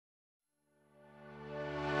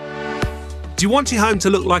Do you want your home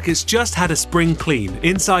to look like it's just had a spring clean,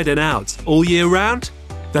 inside and out, all year round?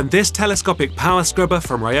 Then this telescopic power scrubber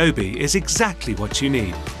from Ryobi is exactly what you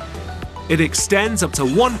need. It extends up to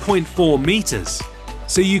 1.4 meters,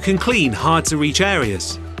 so you can clean hard-to-reach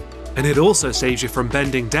areas. And it also saves you from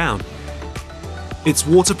bending down. It's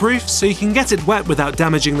waterproof, so you can get it wet without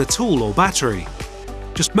damaging the tool or battery.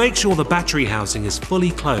 Just make sure the battery housing is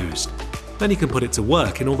fully closed. Then you can put it to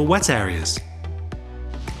work in all the wet areas.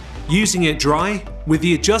 Using it dry, with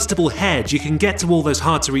the adjustable head you can get to all those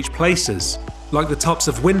hard-to-reach places, like the tops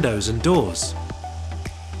of windows and doors.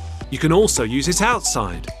 You can also use it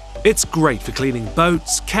outside. It's great for cleaning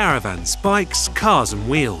boats, caravans, bikes, cars and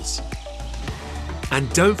wheels. And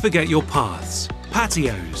don't forget your paths,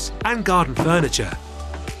 patios and garden furniture.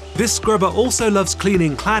 This scrubber also loves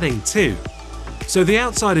cleaning cladding too, so the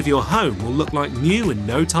outside of your home will look like new in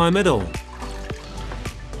no time at all.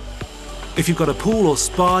 If you've got a pool or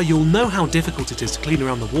spa, you'll know how difficult it is to clean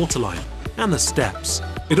around the waterline and the steps.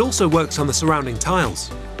 It also works on the surrounding tiles.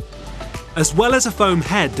 As well as a foam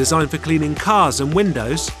head designed for cleaning cars and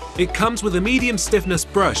windows, it comes with a medium stiffness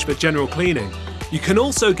brush for general cleaning. You can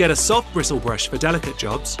also get a soft bristle brush for delicate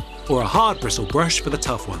jobs, or a hard bristle brush for the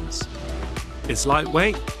tough ones. It's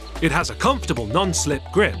lightweight, it has a comfortable non-slip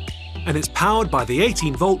grip, and it's powered by the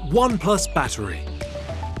 18-volt ONE+ battery.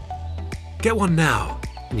 Get one now,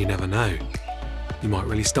 and you never know, you might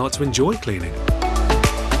really start to enjoy cleaning.